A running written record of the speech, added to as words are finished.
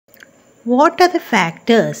What are the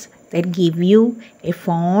factors that give you a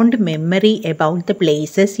fond memory about the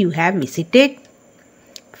places you have visited?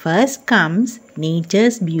 First comes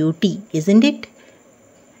nature's beauty, isn't it?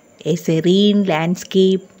 A serene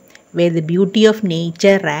landscape where the beauty of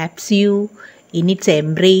nature wraps you in its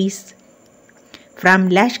embrace. From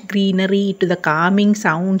lush greenery to the calming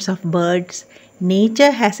sounds of birds,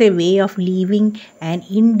 nature has a way of leaving an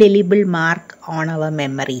indelible mark on our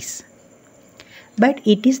memories. But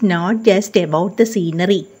it is not just about the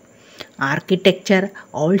scenery. Architecture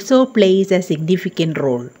also plays a significant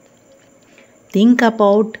role. Think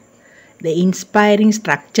about the inspiring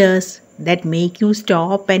structures that make you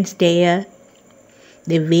stop and stare,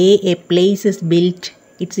 the way a place is built,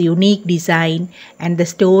 its unique design, and the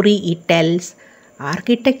story it tells.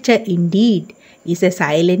 Architecture indeed is a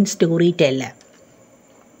silent storyteller.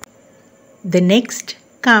 The next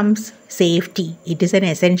comes safety. It is an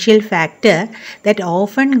essential factor that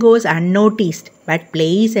often goes unnoticed but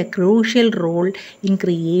plays a crucial role in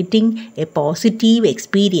creating a positive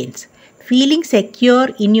experience. Feeling secure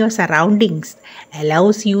in your surroundings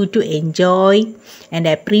allows you to enjoy and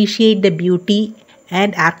appreciate the beauty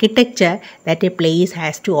and architecture that a place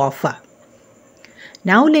has to offer.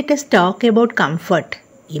 Now let us talk about comfort.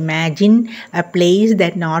 Imagine a place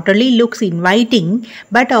that not only looks inviting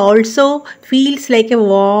but also feels like a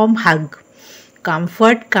warm hug.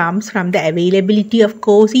 Comfort comes from the availability of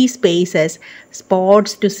cozy spaces,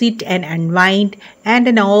 spots to sit and unwind, and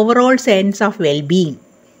an overall sense of well-being.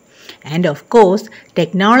 And of course,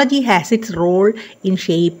 technology has its role in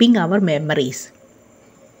shaping our memories.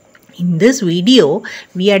 In this video,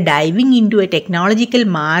 we are diving into a technological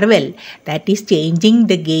marvel that is changing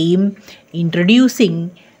the game,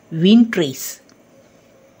 introducing wind trees.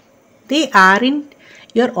 They aren't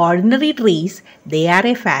your ordinary trees, they are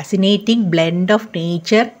a fascinating blend of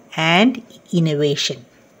nature and innovation.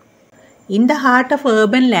 In the heart of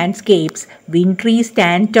urban landscapes, wind trees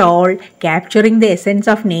stand tall, capturing the essence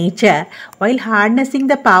of nature while harnessing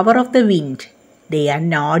the power of the wind. They are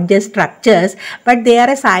not just structures, but they are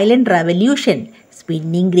a silent revolution,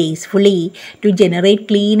 spinning gracefully to generate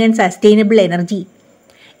clean and sustainable energy.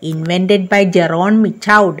 Invented by Jerome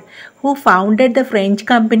Michaud, who founded the French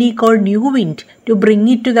company called New Wind to bring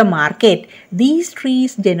it to the market, these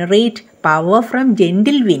trees generate power from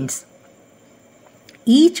gentle winds.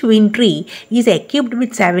 Each wind tree is equipped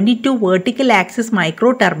with 72 vertical axis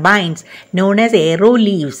micro turbines known as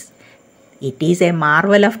Aeroleafs. It is a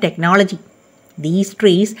marvel of technology. These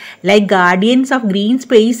trees, like guardians of green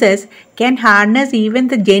spaces, can harness even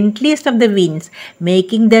the gentlest of the winds,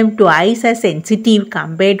 making them twice as sensitive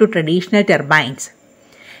compared to traditional turbines.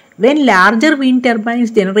 When larger wind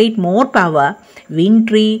turbines generate more power, wind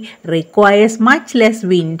tree requires much less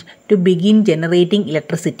wind to begin generating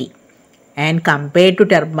electricity. And compared to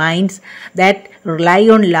turbines that rely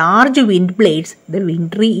on large wind blades, the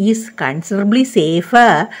wind tree is considerably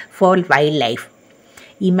safer for wildlife.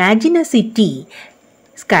 Imagine a city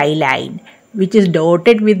skyline which is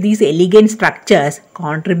dotted with these elegant structures,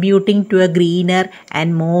 contributing to a greener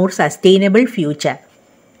and more sustainable future.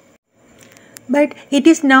 But it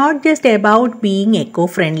is not just about being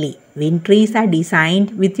eco-friendly. Wind trees are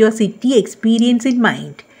designed with your city experience in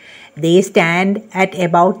mind. They stand at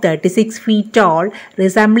about 36 feet tall,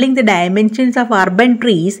 resembling the dimensions of urban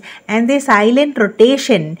trees, and their silent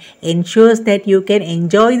rotation ensures that you can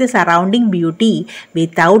enjoy the surrounding beauty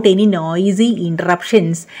without any noisy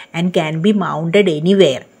interruptions and can be mounted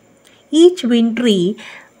anywhere. Each wind tree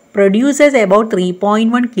produces about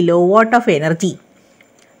 3.1 kilowatt of energy.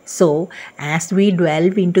 So, as we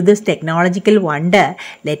delve into this technological wonder,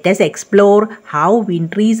 let us explore how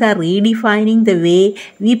wind trees are redefining the way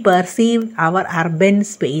we perceive our urban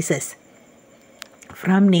spaces.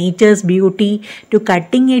 From nature's beauty to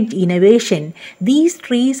cutting-edge innovation, these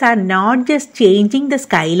trees are not just changing the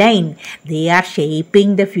skyline, they are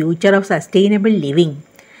shaping the future of sustainable living.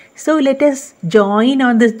 So let us join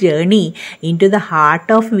on this journey into the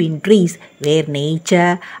heart of wind trees where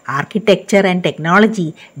nature, architecture and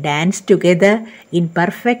technology dance together in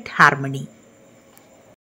perfect harmony.